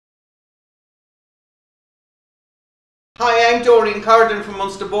Hi, I'm Doreen Corridan from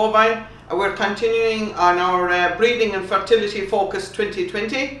Munster Bovine, and we're continuing on our Breeding and Fertility Focus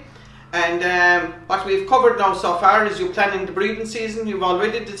 2020. And what we've covered now so far is you're planning the breeding season. You've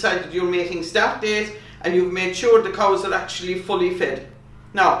already decided your mating start date, and you've made sure the cows are actually fully fed.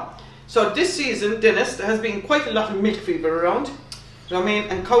 Now, so this season, Dennis, there has been quite a lot of milk fever around. Do you know what I mean?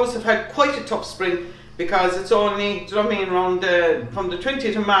 And cows have had quite a tough spring, because it's only, do you know what I mean, around from the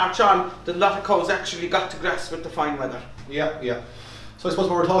 20th of March on that a lot of cows actually got to grass with the fine weather. Yeah. So I suppose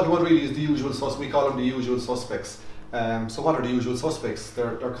what we're talking about really is the usual suspects. We call them the usual suspects. So what are the usual suspects?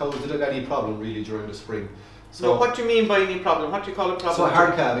 They're cows that had any problem really during the spring. So now, what do you mean by any problem? What do you call a problem? So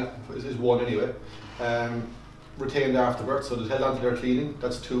hard calving is one anyway. Retained afterbirth, so they held on to their cleaning,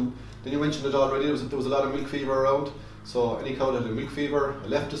 that's two. Then you mentioned it already, there was a lot of milk fever around. So any cow that had a milk fever, a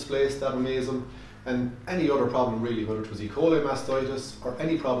left displaced, that amazing. And any other problem really, whether it was E. coli mastitis or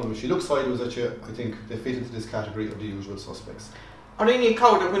any problem, if she looks sideways at you, I think they fit into this category of the usual suspects. Or any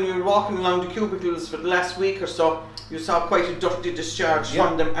cow that when you were walking along the cubicles for the last week or so, you saw quite a dirty discharge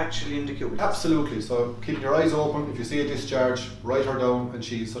from them actually in the cubicles? Absolutely, so keeping your eyes open, if you see a discharge, write her down, and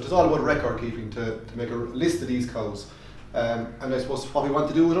so it's all about record keeping to make a list of these cows. And I suppose what we want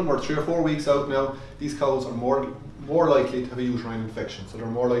to do with them, we're 3 or 4 weeks out now, these cows are more likely to have a uterine infection, so they're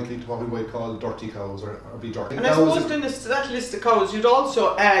more likely to what we might call dirty cows or be dirty. And I suppose in that list of cows, you'd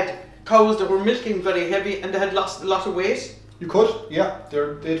also add cows that were milking very heavy and they had lost a lot of weight. You could, yeah,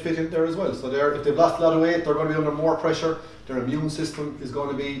 they'd fit in there as well. So if they've lost a lot of weight, they're going to be under more pressure. Their immune system is going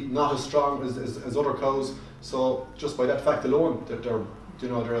to be not as strong as other cows. So just by that fact alone, that they're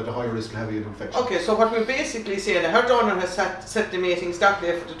at a high risk of having an infection. Okay, so what we're basically saying, her donor has set the mating start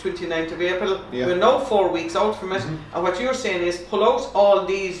date for the 29th of April. Yeah. We're now 4 weeks out from it, and what you're saying is pull out all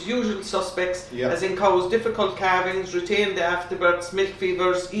these usual suspects, as in cows, difficult calvings, retained afterbirths, milk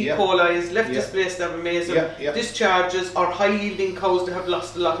fevers, E. coli's, left displaced ameism, discharges, or high yielding cows that have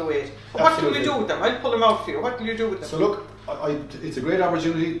lost a lot of weight. What will you do with them? I'll pull them out for you. What will you do with them? So look, it's a great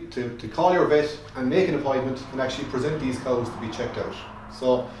opportunity to call your vet and make an appointment and actually present these cows to be checked out.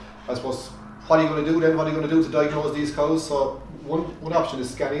 So I suppose what are you going to do then? What are you going to do to diagnose these cows? So one option is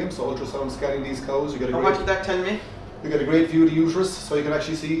scanning them, so ultrasound scanning these cows. What did that tell me? You get a great view of the uterus, so you can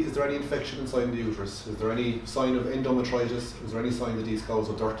actually see, is there any infection inside the uterus? Is there any sign of endometritis? Is there any sign that these cows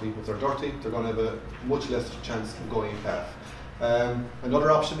are dirty? If they're dirty, they're going to have a much less chance of going calf. Another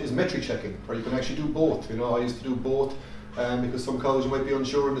option is metric checking, where you can actually do both. I used to do both because some cows you might be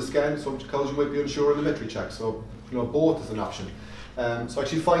unsure in the scan, some cows you might be unsure in the metric check. So both is an option. So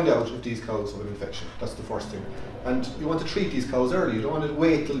actually find out if these cows have an infection. That's the first thing. And you want to treat these cows early. You don't want to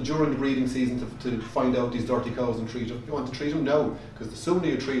wait till during the breeding season to find out these dirty cows and treat them. You want to treat them now, because the sooner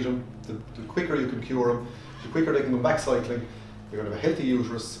you treat them, the quicker you can cure them, the quicker they can come back cycling. You're going to have a healthy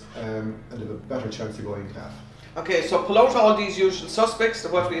uterus and have a better chance of going calf. Okay, so pull out all these usual suspects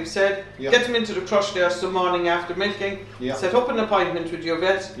of what we've said, get them into the crush there some morning after milking, set up an appointment with your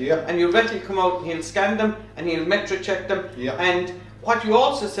vet, and your vet will come out and he'll scan them and he'll metric check them. And what you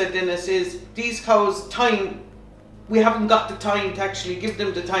also said, Dennis, is these cows' time, we haven't got the time to actually give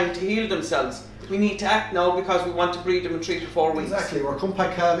them the time to heal themselves. We need to act now because we want to breed them in 3 to 4 weeks. Exactly, we're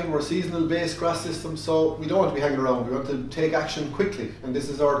compact calving, we're a seasonal based grass system, so we don't want to be hanging around, we want to take action quickly, and this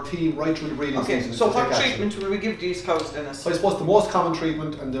is our theme right through the breeding season. So what treatment will we give these cows, Dennis? So I suppose the most common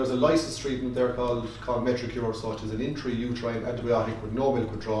treatment, and there's a licensed treatment there called Metricure, so it is an intrauterine antibiotic with no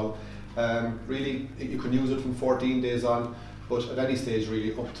milk withdrawal. Really, you can use it from 14 days on, but at any stage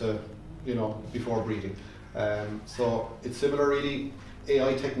really up to, before breeding. So it's similar really.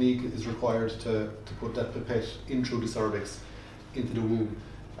 AI technique is required to put that pipette in through the cervix into the womb,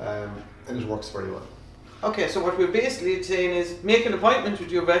 and it works very well. Okay, so what we're basically saying is make an appointment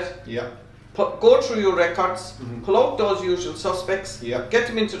with your vet, go through your records, pull out those usual suspects, get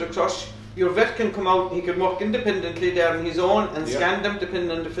them into the crush. Your vet can come out, he can work independently there on his own and scan them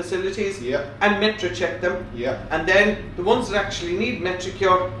depending on the facilities and metric check them. And then the ones that actually need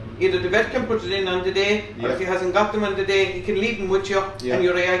Metricure, either the vet can put it in on the day, or if he hasn't got them on the day, he can leave them with you, and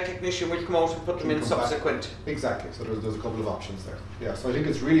your AI technician will come out and put them in subsequent. Exactly, so there's a couple of options there. So I think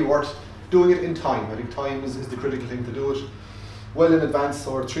it's really worth doing it in time. I think time is the critical thing to do it well in advance,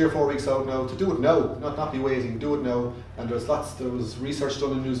 so we're 3 or 4 weeks out now, to do it now, not be waiting, do it now. And there was research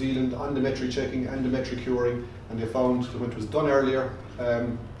done in New Zealand on the metric checking and the metric curing, and they found that when it was done earlier,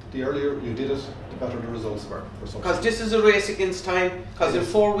 the earlier you did it, the better the results were. Because this is a race against time, because in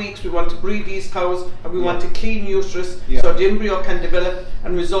 4 weeks we want to breed these cows and we want a clean uterus so the embryo can develop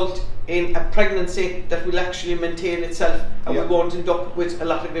and result in a pregnancy that will actually maintain itself, and we won't end up with a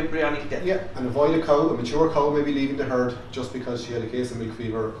lot of embryonic death. Yeah, and avoid a mature cow maybe leaving the herd just because she had a case of milk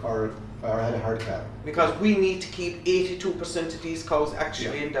fever or had a hard calf. Because we need to keep 82% of these cows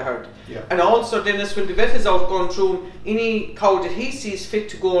actually in the herd. Yeah. And also, Dennis, when the vet is out going through any cow that he sees fit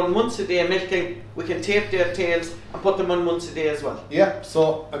to go on once a day milking, we can tape their tails and put them on once a day as well. Yeah,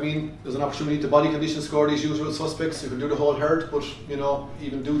 so I mean, there's an opportunity to body condition score these usual suspects. You can do the whole herd, but you know,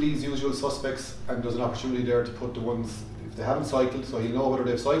 even do these usual suspects, and there's an opportunity there to put the ones, if they haven't cycled, so you know whether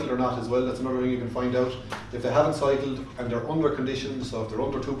they've cycled or not as well. That's another thing you can find out. If they haven't cycled and they're under conditions, so if they're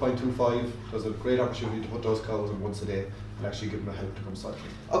under 2.25, there's a great opportunity to put those cows on once a day and actually give them a help to come cycling.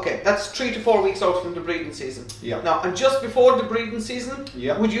 Okay, that's 3 to 4 weeks out from the breeding season. Yeah. Now, and just before the breeding season,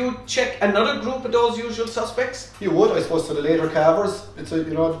 would you check another group of those usual suspects? You would, I suppose, to the later calvers. It's a,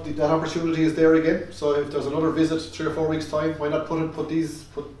 you know, that opportunity is there again. So if there's another visit 3 or 4 weeks time, why not put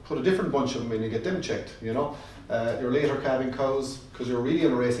a different bunch of them in and get them checked? You know, your later calving cows, because you're really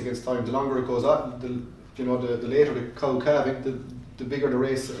in a race against time. The longer it goes on, the later the cow calving, the bigger the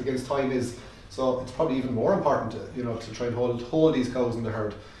race against time is. So it's probably even more important, to try and hold these cows in the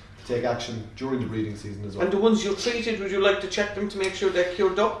herd to take action during the breeding season as well. And the ones you treated, would you like to check them to make sure they're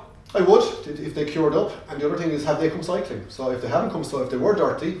cured up? I would, if they cured up. And the other thing is, have they come cycling? So if they haven't come, so if they were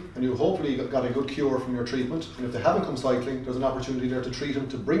dirty and you hopefully got a good cure from your treatment, and if they haven't come cycling, there's an opportunity there to treat them,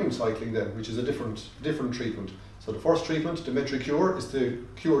 to bring them cycling then, which is a different treatment. So the first treatment, the metri cure, is to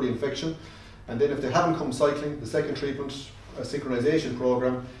cure the infection, and then if they haven't come cycling, the second treatment, a synchronization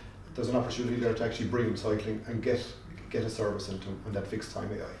program, there's an opportunity there to actually bring them cycling and get a service into them on that fixed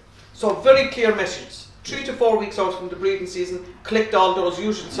time AI. So very clear message. 3 to 4 weeks out from the breeding season, collect all those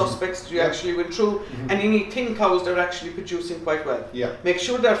usual suspects that you actually went through, and any thin cows that are actually producing quite well. Yeah. Make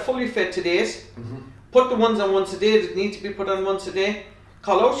sure they're fully fed to date. Put the ones on once a day that need to be put on once a day.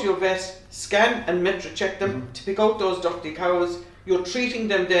 Call out your vet, scan and metri check them to pick out those dirty cows. You're treating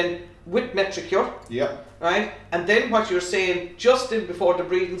them then with Metricure. Yeah. Right, and then what you're saying, just in before the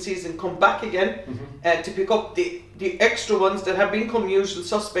breeding season, come back again to pick up the extra ones that have become usual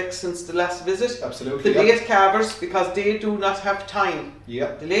suspects since the last visit. Absolutely. The late calvers, because they do not have time.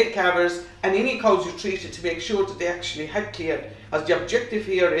 Yeah. The late calvers and any cows you treated to make sure that they actually had cleared. As the objective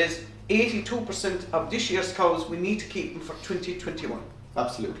here is 82% of this year's cows, we need to keep them for 2021.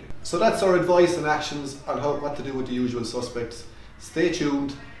 Absolutely. So that's our advice and actions on what to do with the usual suspects. Stay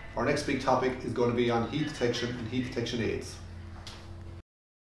tuned. Our next big topic is going to be on heat detection and heat detection aids.